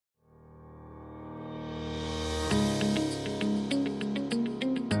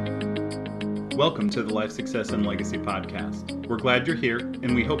Welcome to the Life Success and Legacy Podcast. We're glad you're here,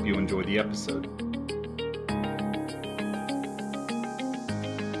 and we hope you enjoy the episode.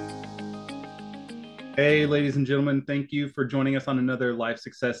 Hey, ladies and gentlemen, thank you for joining us on another Life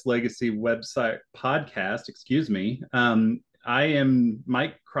Success Legacy website podcast. I am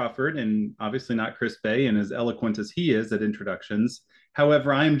Mike Crawford, and obviously not Chris Pei, and as eloquent as he is at introductions.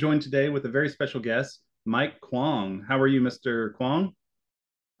 However, I am joined today with a very special guest, Mike Kwong. How are you, Mr. Kwong?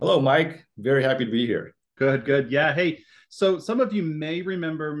 Hello, Mike. Very happy to be here. Good, good. Yeah. Hey, so some of you may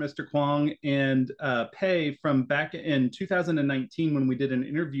remember Mr. Kwong and Pei from back in 2019 when we did an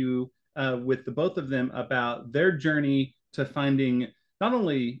interview with the both of them about their journey to finding not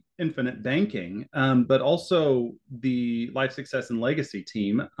only infinite banking, but also the Life Success and Legacy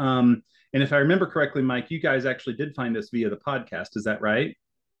team. And if I remember correctly, Mike, you guys actually did find us via the podcast. Is that right?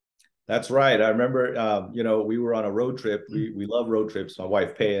 That's right. I remember, we were on a road trip. We love road trips, my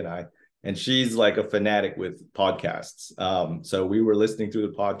wife, Pei, and I, and she's like a fanatic with podcasts. So we were listening through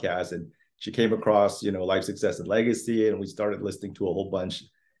the podcast and she came across, Life Success and Legacy, and we started listening to a whole bunch.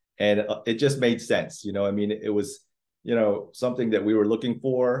 And it just made sense. It was, something that we were looking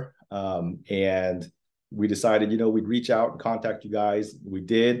for. And we decided, we'd reach out and contact you guys. We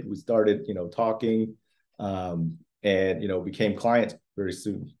did. We started, talking and, became clients very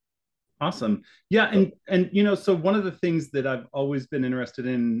soon. Awesome. Yeah. So one of the things that I've always been interested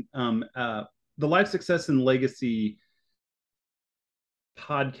in, the Life Success and Legacy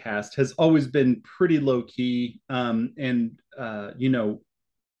podcast has always been pretty low key.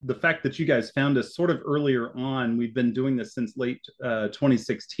 The fact that you guys found us sort of earlier on, we've been doing this since late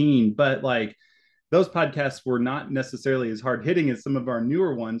 2016, but like those podcasts were not necessarily as hard hitting as some of our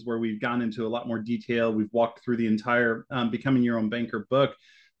newer ones where we've gone into a lot more detail. We've walked through the entire Becoming Your Own Banker book.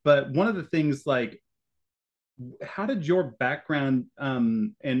 But one of the things, like, how did your background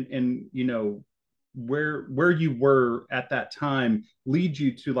and where you were at that time lead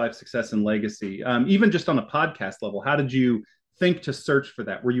you to Life Success and Legacy? Even just on a podcast level, how did you think to search for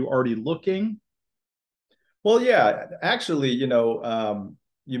that? Were you already looking? Well, yeah, actually, you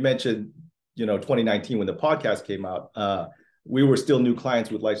mentioned, 2019 when the podcast came out, we were still new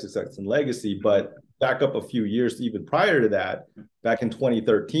clients with Life Success and Legacy, but back up a few years, even prior to that, back in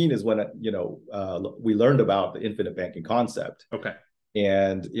 2013 is when, we learned about the infinite banking concept. Okay.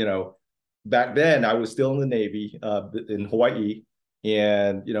 And, back then I was still in the Navy in Hawaii.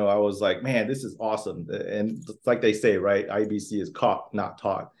 And, I was like, man, this is awesome. And it's like they say, right? IBC is caught, not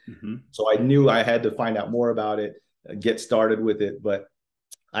taught. Mm-hmm. So I knew I had to find out more about it, get started with it. But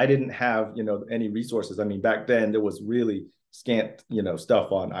I didn't have, any resources. I mean, back then there was really scant,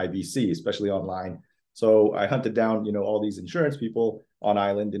 stuff on IBC, especially online. So I hunted down, all these insurance people on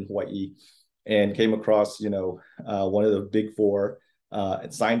island in Hawaii and came across, one of the big four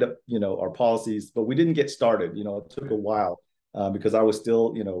and signed up, our policies, but we didn't get started. It took a while because I was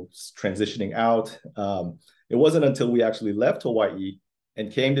still, transitioning out. It wasn't until we actually left Hawaii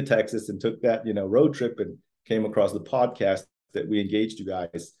and came to Texas and took that, road trip and came across the podcast that we engaged you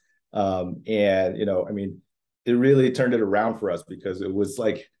guys. It really turned it around for us because it was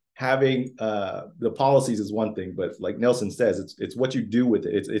like, having the policies is one thing, but like Nelson says, it's what you do with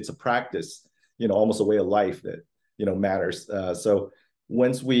it. It's a practice, almost a way of life that, matters. So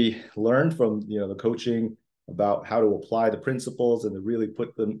once we learned from, the coaching about how to apply the principles and to really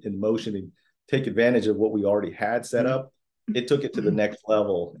put them in motion and take advantage of what we already had set up, it took it to the next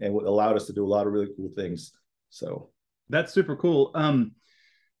level and allowed us to do a lot of really cool things. So that's super cool.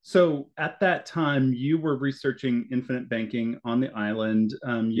 So at that time, you were researching infinite banking on the island.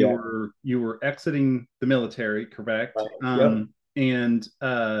 You were exiting the military, correct?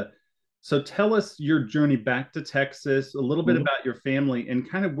 So tell us your journey back to Texas, a little bit about your family, and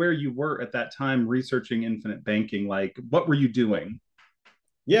kind of where you were at that time researching infinite banking. Like, what were you doing?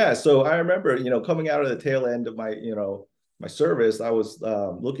 Yeah, so I remember, coming out of the tail end of my, my service, I was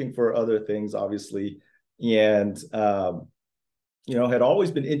looking for other things, obviously, and had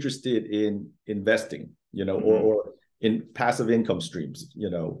always been interested in investing, or in passive income streams,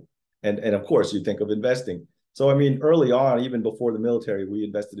 and of course you think of investing. So, I mean, early on, even before the military, we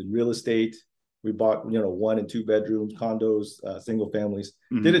invested in real estate. We bought, 1 and 2 bedrooms, condos, single families,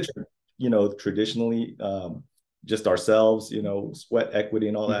 did it, traditionally, just ourselves, sweat equity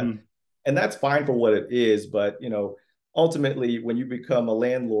and all that. And that's fine for what it is. But, ultimately, when you become a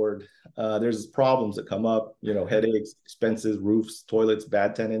landlord, there's problems that come up, headaches, expenses, roofs, toilets,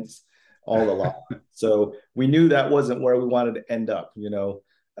 bad tenants, all a lot. So we knew that wasn't where we wanted to end up,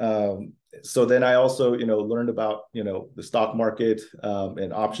 So then I also, learned about, the stock market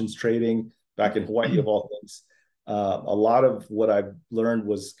and options trading back in Hawaii of all things. A lot of what I've learned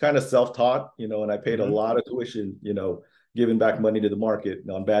was kind of self-taught, and I paid a lot of tuition, giving back money to the market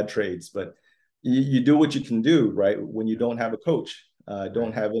on bad trades. But you do what you can do, right? When you don't have a coach,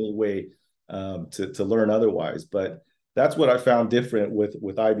 don't have any way to learn otherwise. But that's what I found different with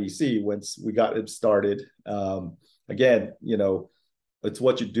IBC once we got it started. Again, it's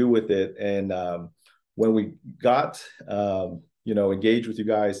what you do with it. And when we got, engaged with you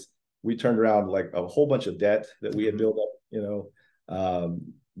guys, we turned around like a whole bunch of debt that we had built up,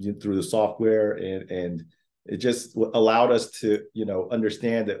 through the software, and it just allowed us to,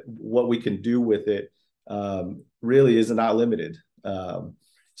 understand that what we can do with it really is not limited.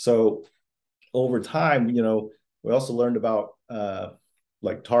 So over time, we also learned about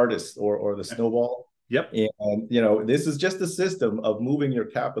like Tardus or the snowball. Yep. And, this is just a system of moving your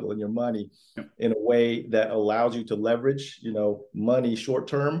capital and your money in a way that allows you to leverage, money short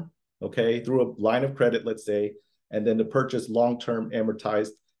term, okay, through a line of credit, let's say, and then to purchase long-term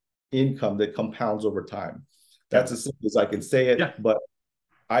amortized income that compounds over time. That's as simple as I can say it, but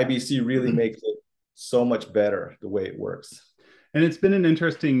IBC really makes it so much better the way it works. And it's been an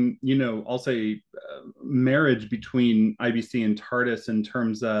interesting, I'll say marriage between IBC and Tardus in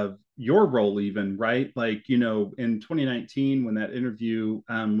terms of your role even, right? Like, in 2019, when that interview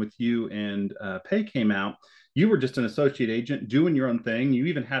with you and Pei came out, you were just an associate agent doing your own thing. You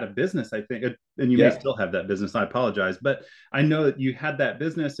even had a business, I think, and you may still have that business. I apologize. But I know that you had that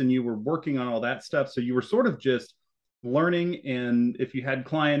business and you were working on all that stuff. So you were sort of just learning. And if you had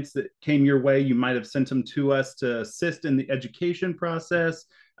clients that came your way, you might have sent them to us to assist in the education process.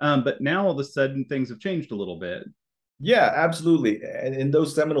 But now all of a sudden things have changed a little bit. Yeah, absolutely. And in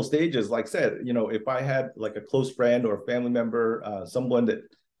those seminal stages, like I said, if I had like a close friend or a family member, someone that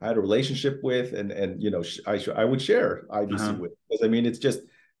I had a relationship with, and I would share IBC with, because I mean, it's just,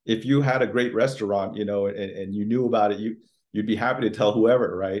 if you had a great restaurant, and you knew about it, you'd be happy to tell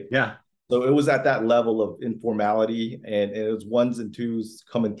whoever, right? Yeah. So it was at that level of informality, and it was ones and twos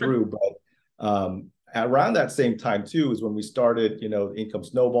coming through. But around that same time too is when we started, Income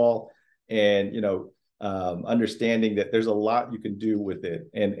Snowball, and understanding that there's a lot you can do with it,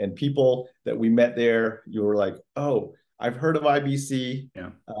 and people that we met there, you were like, oh, I've heard of IBC.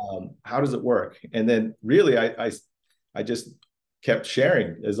 Yeah. How does it work? And then really, I just kept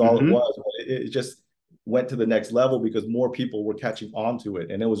sharing is all it was. It just went to the next level because more people were catching on to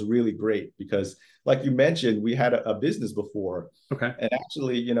it. And it was really great because, like you mentioned, we had a business before. Okay. And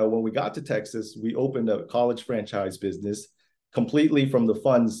actually, when we got to Texas, we opened a college franchise business completely from the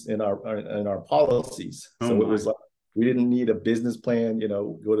funds in our policies. So it was like, we didn't need a business plan,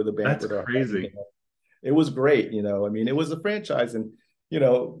 go to the bank. That's with crazy. It was great. I mean, it was a franchise, and,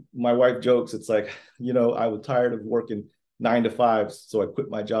 my wife jokes, it's like, I was tired of working 9 to 5. So I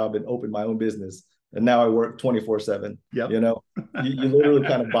quit my job and opened my own business. And now I work 24/7. Yep. You literally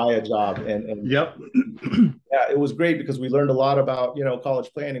kind of buy a job, and yep. Yeah, it was great because we learned a lot about,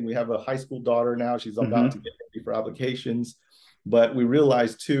 college planning. We have a high school daughter now. She's about to get ready for applications, but we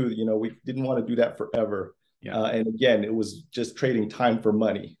realized too, we didn't want to do that forever. Yeah. And again, it was just trading time for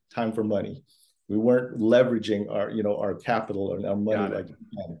money. We weren't leveraging our capital and our money like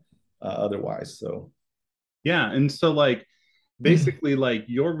we can otherwise. So, yeah. And so like, basically like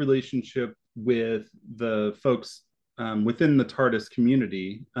your relationship with the folks within the Tardus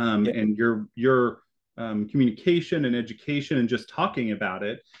community and your communication and education and just talking about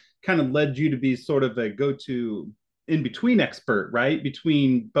it kind of led you to be sort of a go-to in-between expert, right?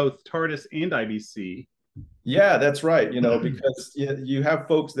 Between both Tardus and IBC. Yeah, that's right. Because you have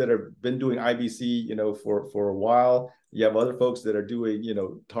folks that have been doing IBC, for a while. You have other folks that are doing,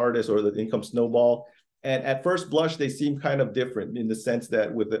 Tardus or the Income Snowball. And at first blush, they seem kind of different in the sense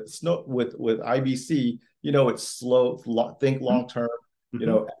that with IBC, it's slow, think long term.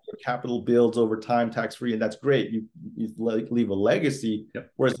 Your capital builds over time, tax free, and that's great. You leave a legacy.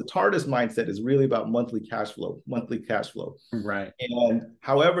 Yep. Whereas the Tardus mindset is really about monthly cash flow. Right. And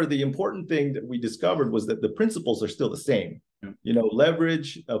however, the important thing that we discovered was that the principles are still the same. Yep.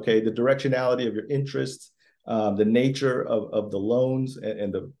 Leverage, okay, the directionality of your interests, the nature of the loans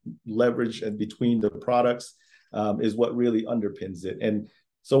and the leverage and between the products is what really underpins it. And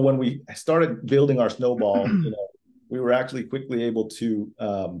so when we started building our snowball, we were actually quickly able to,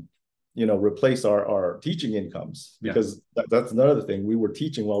 replace our teaching incomes, because that's another thing. We were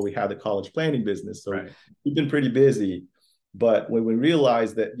teaching while we had the college planning business. So we've been pretty busy. But when we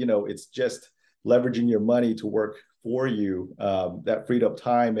realized that, it's just leveraging your money to work for you, that freed up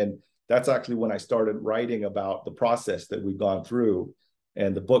time. And that's actually when I started writing about the process that we've gone through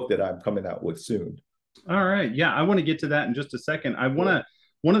and the book that I'm coming out with soon. All right. Yeah, I want to get to that in just a second. I want to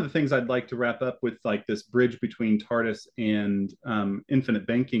one of the things I'd like to wrap up with, like this bridge between Tardus and infinite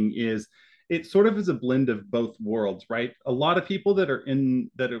banking, is it sort of is a blend of both worlds, right? A lot of people that are in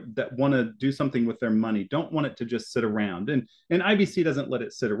that want to do something with their money don't want it to just sit around, and IBC doesn't let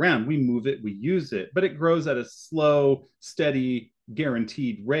it sit around. We move it, we use it, but it grows at a slow, steady,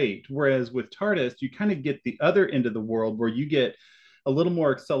 guaranteed rate. Whereas with Tardus, you kind of get the other end of the world where you get a little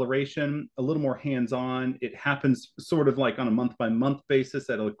more acceleration, a little more hands-on. It happens sort of like on a month-by-month basis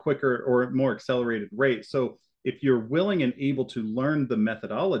at a quicker or more accelerated rate. So if you're willing and able to learn the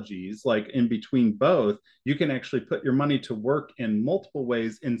methodologies, like in between both, you can actually put your money to work in multiple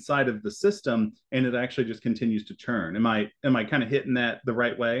ways inside of the system, and it actually just continues to churn. Am I kind of hitting that the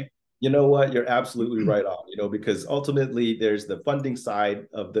right way? You know what? You're absolutely right on, because ultimately there's the funding side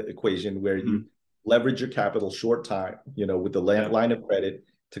of the equation where you leverage your capital short time, with the line of credit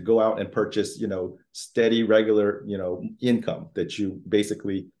to go out and purchase, steady, regular, income that you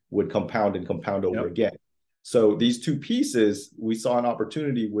basically would compound and compound over again. So these two pieces, we saw an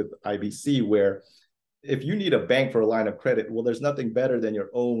opportunity with IBC where if you need a bank for a line of credit, well, there's nothing better than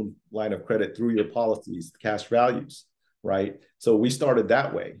your own line of credit through your policies, cash values, right? So we started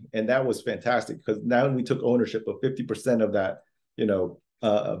that way, and that was fantastic because now we took ownership of 50% of that,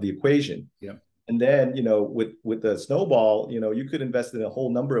 of the equation. Yeah. And then, with the snowball, you could invest in a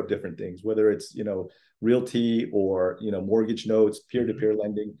whole number of different things, whether it's, realty or, mortgage notes, peer-to-peer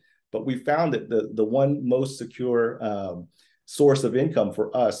lending. But we found that the one most secure source of income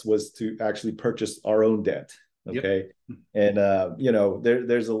for us was to actually purchase our own debt. Okay. Yep. And,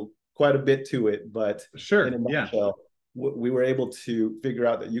 there's quite a bit to it, but sure. In a nutshell, we were able to figure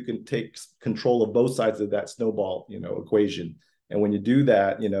out that you can take control of both sides of that snowball, equation. And when you do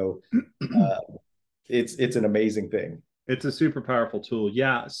that, it's an amazing thing. It's a super powerful tool.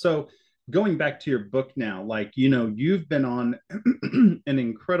 Yeah. So going back to your book now, like, you've been on an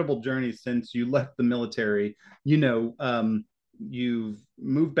incredible journey since you left the military. You've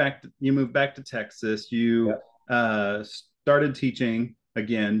moved back to Texas. You started teaching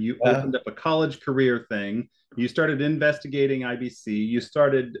again. You opened up a college career thing. You started investigating IBC. You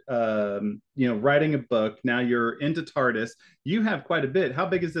started, writing a book. Now you're into Tardus. You have quite a bit. How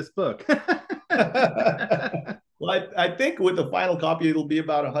big is this book? Well, I think with the final copy, it'll be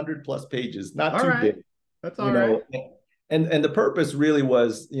about 100+ pages, not too big. That's all right. And the purpose really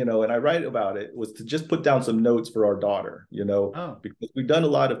was, and I write about it, was to just put down some notes for our daughter, because we've done a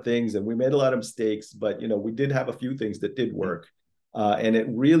lot of things and we made a lot of mistakes, but, we did have a few things that did work. And it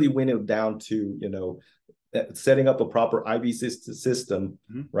really went down to, setting up a proper IB system,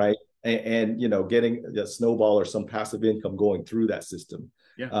 right? And getting a snowball or some passive income going through that system.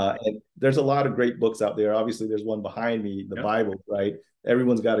 Yeah. And there's a lot of great books out there. Obviously, there's one behind me, the Bible, right?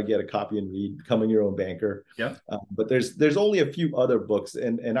 Everyone's got to get a copy and read, Becoming Your Own Banker. Yeah. But there's only a few other books.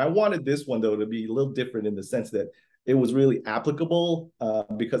 And I wanted this one, though, to be a little different in the sense that it was really applicable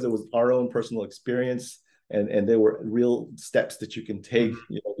because it was our own personal experience. And there were real steps that you can take,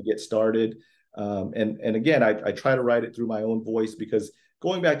 to get started. And again, I try to write it through my own voice because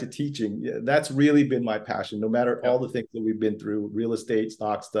going back to teaching, that's really been my passion. No matter all the things that we've been through, real estate,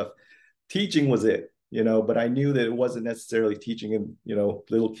 stock stuff, teaching was it, but I knew that it wasn't necessarily teaching in,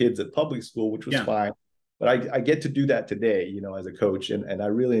 little kids at public school, which was fine. But I get to do that today, as a coach. And I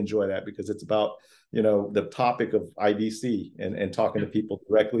really enjoy that because it's about, the topic of IBC and talking to people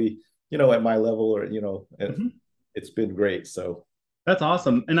directly, at my level or, and it's been great. So. That's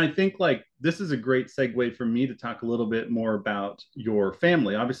awesome. And I think like this is a great segue for me to talk a little bit more about your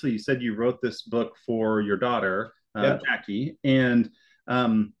family. Obviously, you said you wrote this book for your daughter, Jackie. And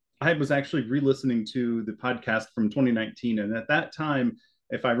I was actually re-listening to the podcast from 2019. And at that time,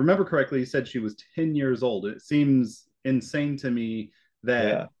 if I remember correctly, you said she was 10 years old. It seems insane to me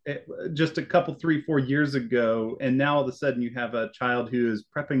that just a couple, 3-4 years ago, and now all of a sudden you have a child who is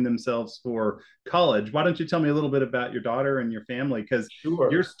prepping themselves for college. Why don't you tell me a little bit about your daughter and your family? Because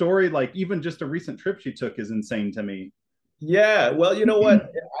your story, like even just a recent trip she took, is insane to me. Yeah, well, you know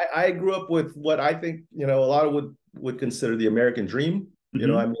what? I grew up with what I think, a lot of would consider the American dream. I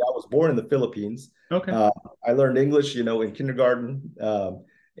mean, I was born in the Philippines. Okay. I learned English, in kindergarten,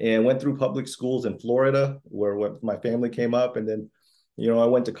 and went through public schools in Florida, where my family came up, and then I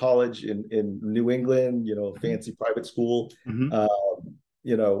went to college in New England, fancy private school. I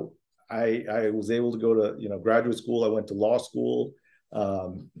was able to go to, graduate school. I went to law school.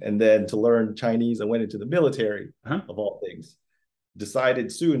 And then to learn Chinese, I went into the military, of all things.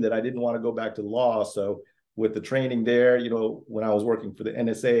 Decided soon that I didn't want to go back to law. So with the training there, when I was working for the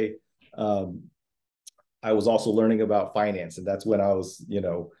NSA, I was also learning about finance. And that's when I was,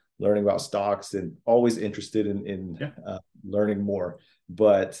 learning about stocks, and always interested in Yeah. learning more.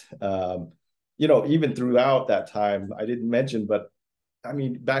 But you know, even throughout that time, I didn't mention, but I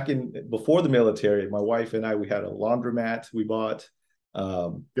mean, back in before the military, my wife and I, we had a laundromat we bought.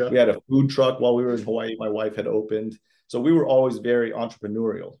 Yeah. We had a food truck while we were in Hawaii. My wife had opened, so we were always very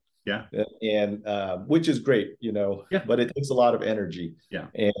entrepreneurial, Yeah. and which is great, you know, Yeah. but it takes a lot of energy. Yeah.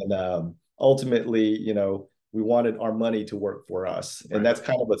 And ultimately, you know, we wanted our money to work for us, and Right. that's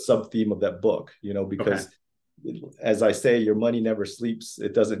kind of a sub theme of that book, you know, Okay. because as I say, your money never sleeps.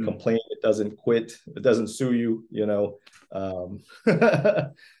 It doesn't complain. It doesn't quit. It doesn't sue you. You know,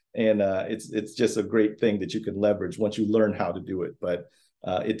 and it's just a great thing that you can leverage once you learn how to do it. But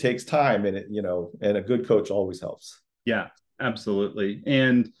it takes time, and it, you know, and a good coach always helps. Yeah, absolutely.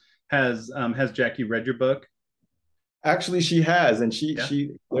 And has Jackie read your book? Actually, she has, and Yeah.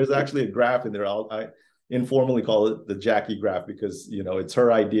 she there's actually a graph in there. I informally call it the Jackie graph because, you know, it's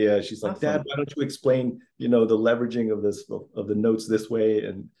her idea. She's like, Dad, Awesome. why don't you explain, you know, the leveraging of this of the notes this way?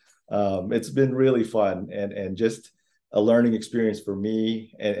 And it's been really fun, and just a learning experience for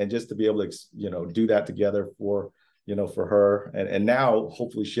me, and just to be able to, you know, do that together for, you know, for her, and now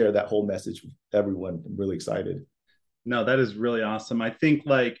hopefully share that whole message with everyone. I'm really excited. No, that is really awesome. I think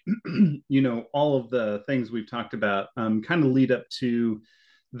like you know, all of the things we've talked about kind of lead up to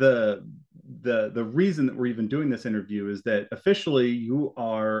the the reason that we're even doing this interview is that officially you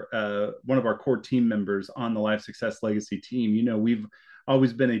are one of our core team members on the Life Success Legacy team. You know, we've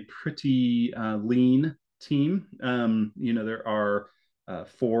always been a pretty lean team. You know, there are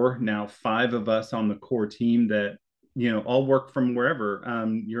four, now five of us on the core team that, you know, all work from wherever.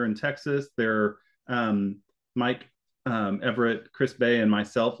 You're in Texas. They're Mike, Everett, Chris Bay, and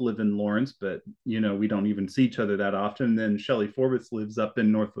myself live in Lawrence, but you know, we don't even see each other that often. And then Shelly Forbes lives up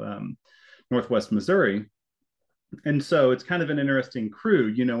in Northwest Missouri, and so it's kind of an interesting crew,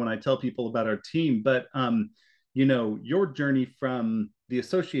 you know, when I tell people about our team. But you know, your journey from the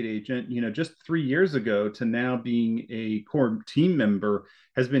associate agent, you know, just 3 years ago to now being a core team member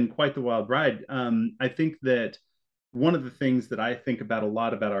has been quite the wild ride. I think that one of the things that I think about a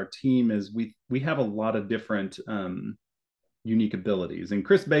lot about our team is we have a lot of different unique abilities. And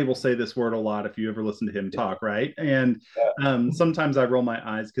Chris Bay will say this word a lot if you ever listen to him talk, right? And sometimes I roll my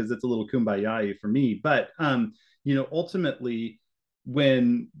eyes because it's a little kumbaya for me. But you know, ultimately,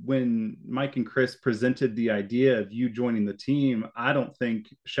 when Mike and Chris presented the idea of you joining the team, I don't think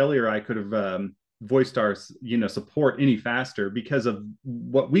Shelly or I could have voiced our, you know, support any faster because of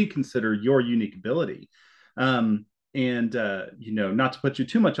what we consider your unique ability. And you know, not to put you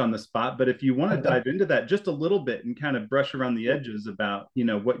too much on the spot, but if you want to dive into that just a little bit and kind of brush around the edges about, you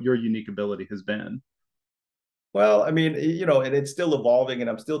know, what your unique ability has been. Well, I mean, you know, and it's still evolving, and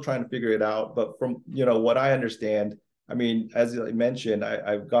I'm still trying to figure it out. But from, you know, what I understand, I mean, as I mentioned,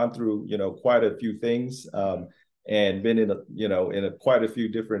 I've gone through, you know, quite a few things, and been in a, you know, in a quite a few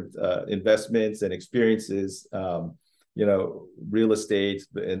different investments and experiences, you know, real estate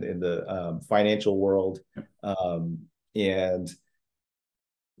in the financial world, and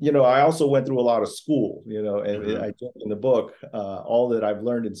you know, I also went through a lot of school, you know, and Mm-hmm. I took in the book all that I've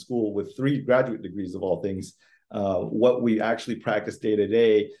learned in school with 3 graduate degrees of all things. What we actually practice day to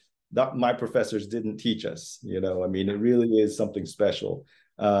day, that my professors didn't teach us. You know, I mean, it really is something special.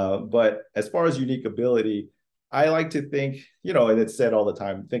 But as far as unique ability, I like to think, you know, and it's said all the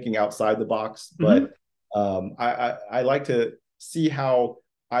time, thinking outside the box. Mm-hmm. But I like to see how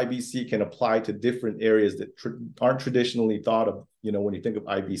IBC can apply to different areas that aren't traditionally thought of, you know, when you think of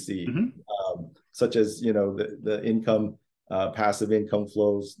IBC, Mm-hmm. such as, you know, the income, passive income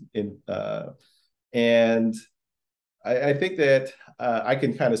flows in, and I think that I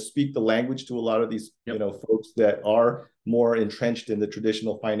can kind of speak the language to a lot of these, you Yep. know, folks that are more entrenched in the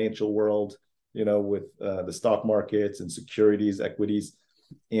traditional financial world, you know, with the stock markets and securities, equities,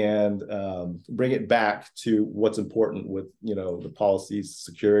 and bring it back to what's important with, you know, the policies,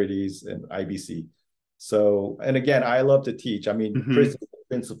 securities, and IBC. So, and again, I love to teach. I mean, Chris Mm-hmm. is the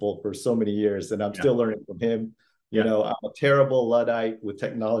principal for so many years, and I'm Yeah. still learning from him. You Yeah. know, I'm a terrible Luddite with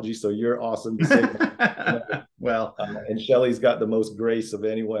technology, so you're awesome to save my, you know, Well, and Shelly's got the most grace of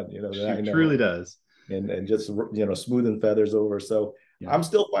anyone, you know, that she I know, truly does. and just, you know, smoothing feathers over. So Yeah. I'm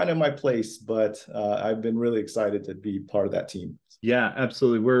still finding my place, but I've been really excited to be part of that team. Yeah,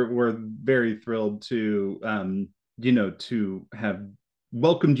 absolutely. We're very thrilled to you know, to have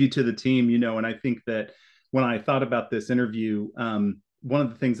welcomed you to the team, you know, and I think that when I thought about this interview, one of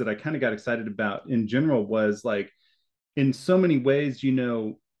the things that I kind of got excited about in general was like in so many ways, you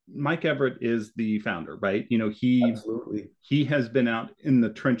know, Mike Everett is the founder, right? You know, Absolutely. he has been out in the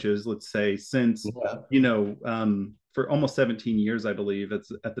trenches, let's say, since Yeah. you know for almost 17 years, I believe.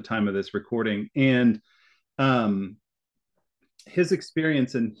 It's at the time of this recording. And um, his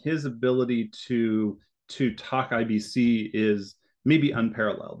experience and his ability to talk IBC is maybe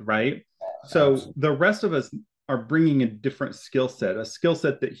unparalleled, right? So Absolutely. the rest of us are bringing a different skill set, a skill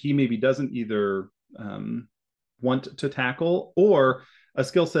set that he maybe doesn't either want to tackle, or a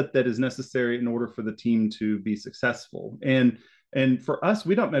skill set that is necessary in order for the team to be successful. And for us,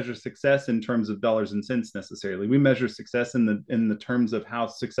 we don't measure success in terms of dollars and cents necessarily. We measure success in the terms of how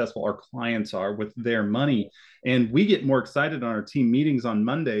successful our clients are with their money. And we get more excited on our team meetings on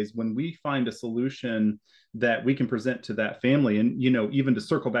Mondays when we find a solution that we can present to that family. And, even to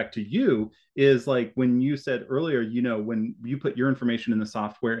circle back to you, is like when you said earlier, when you put your information in the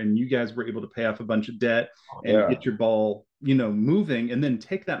software and you guys were able to pay off a bunch of debt and Yeah. get your ball, moving, and then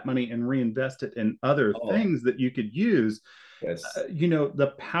take that money and reinvest it in other Oh, things that you could use. yes.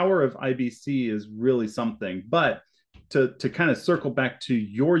 The power of IBC is really something. But to kind of circle back to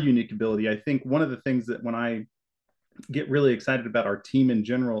your unique ability, I think one of the things that when I get really excited about our team in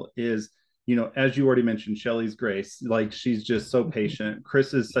general is, as you already mentioned, Shelly's grace. Like, she's just so patient.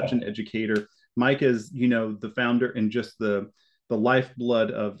 Chris is such an educator. Mike is, the founder and just the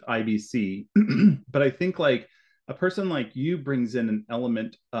lifeblood of IBC. But I think like a person like you brings in an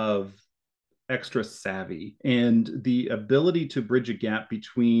element of extra savvy and the ability to bridge a gap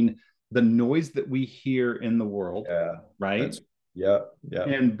between the noise that we hear in the world, Yeah. right? That's yeah. Yeah.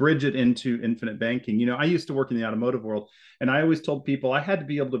 And bridge it into infinite banking. I used to work in the automotive world, and I always told people I had to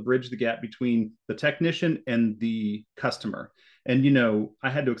be able to bridge the gap between the technician and the customer. And, I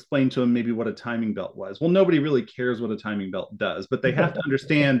had to explain to them maybe what a timing belt was. Well, nobody really cares what a timing belt does, but they have to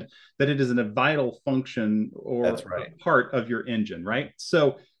understand that it is a vital function or That's a right. part of your engine, right?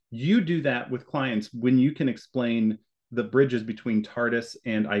 So you do that with clients when you can explain the bridges between Tardus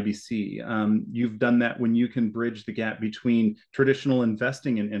and IBC. You've done that when you can bridge the gap between traditional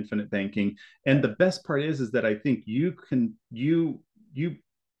investing and infinite banking. And the best part is that I think you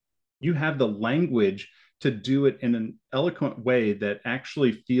have the language to do it in an eloquent way that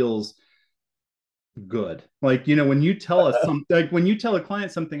actually feels good. Like, when you tell us something, like when you tell a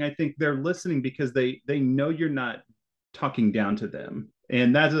client something, I think they're listening because they know you're not talking down to them.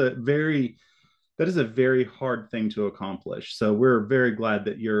 And that is a very hard thing to accomplish. So we're very glad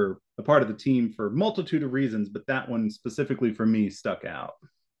that you're a part of the team for a multitude of reasons, but that one specifically for me stuck out.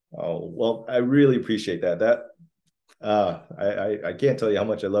 Oh, well, I really appreciate that. I can't tell you how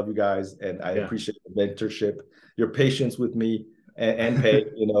much I love you guys, and I Yeah. appreciate the mentorship, your patience with me, and Pei,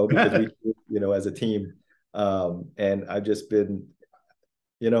 because we, as a team, and I've just been,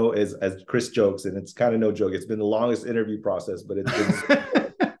 as Chris jokes, and it's kind of no joke. It's been the longest interview process, but it's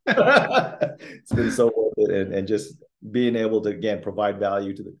been so worth it, and just being able to again provide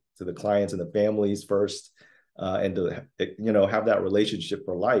value to the clients and the families first, and to have that relationship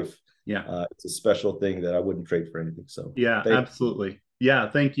for life. Yeah. It's a special thing that I wouldn't trade for anything. So Yeah, thank you. absolutely. Yeah,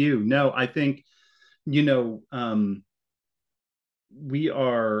 thank you. No, I think, you know, um, we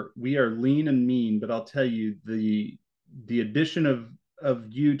are lean and mean, but I'll tell you, the addition of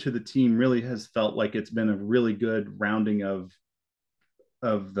you to the team really has felt like it's been a really good rounding of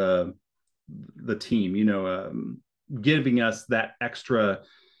the team, giving us that extra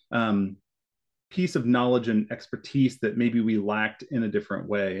um, piece of knowledge and expertise that maybe we lacked in a different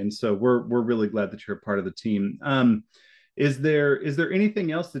way. And so we're really glad that you're a part of the team. Is there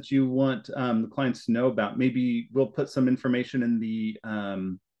anything else that you want the clients to know about? Maybe we'll put some information in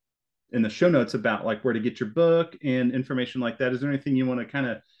the show notes about like where to get your book and information like that. Is there anything you want to kind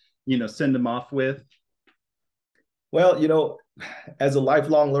of send them off with? Well, as a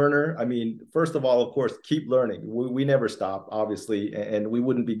lifelong learner, I mean, first of all, of course, keep learning. We never stop, obviously, and we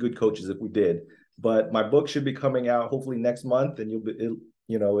wouldn't be good coaches if we did. But my book should be coming out hopefully next month, and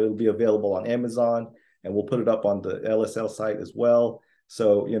it'll be available on Amazon, and we'll put it up on the LSL site as well.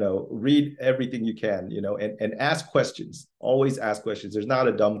 So, read everything you can, and ask questions. Always ask questions. There's not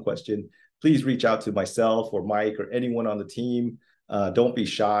a dumb question. Please reach out to myself or Mike or anyone on the team. Don't be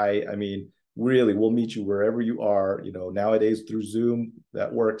shy. I mean, really, we'll meet you wherever you are. Nowadays through Zoom,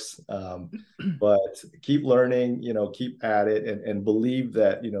 that works. But keep learning, keep at it, and believe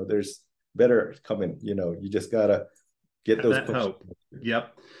that, there's better coming. You just gotta get Have those that pushes. hope.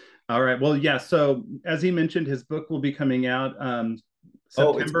 Yep. All right. Well, yeah. So as he mentioned, his book will be coming out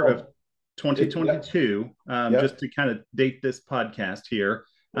Oh, it's September of yeah, 2022, yeah. just to kind of date this podcast here.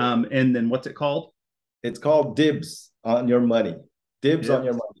 And then what's it called? It's called Dibs on Your Money. Dibs on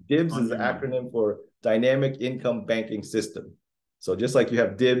Your Dibs Money. Dibs on is the Your Money. acronym for Dynamic Income Banking System. So just like you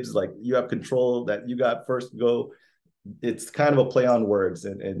have dibs, like you have control that you got first go, it's kind of a play on words.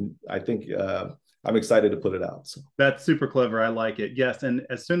 And I think I'm excited to put it out. So. That's super clever. I like it. Yes. And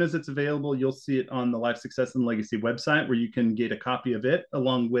as soon as it's available, you'll see it on the Life Success and Legacy website, where you can get a copy of it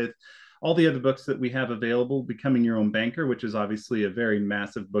along with all the other books that we have available. Becoming Your Own Banker, which is obviously a very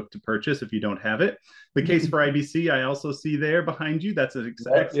massive book to purchase if you don't have it. The Case for IBC, I also see there behind you. That's an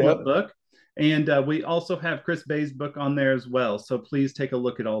excellent book. And we also have Chris Bay's book on there as well. So please take a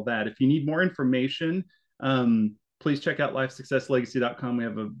look at all that. If you need more information, please check out lifesuccesslegacy.com. We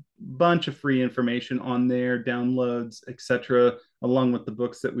have a bunch of free information on there, downloads, etc., along with the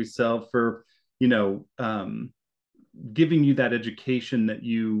books that we sell for, giving you that education that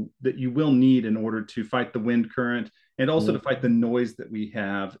you will need in order to fight the wind current, and also to fight the noise that we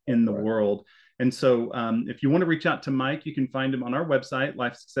have in the world. And so if you want to reach out to Mike, you can find him on our website,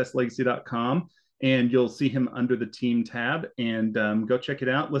 lifesuccesslegacy.com, and you'll see him under the team tab, and go check it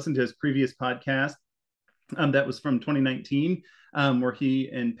out. Listen to his previous podcast. That was from 2019, where he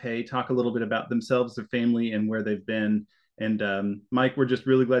and Pei talk a little bit about themselves, their family, and where they've been. And Mike, we're just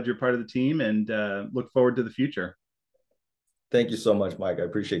really glad you're part of the team, and look forward to the future. Thank you so much, Mike. I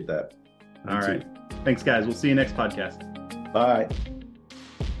appreciate that. All right. Thanks, guys. We'll see you next podcast. Bye.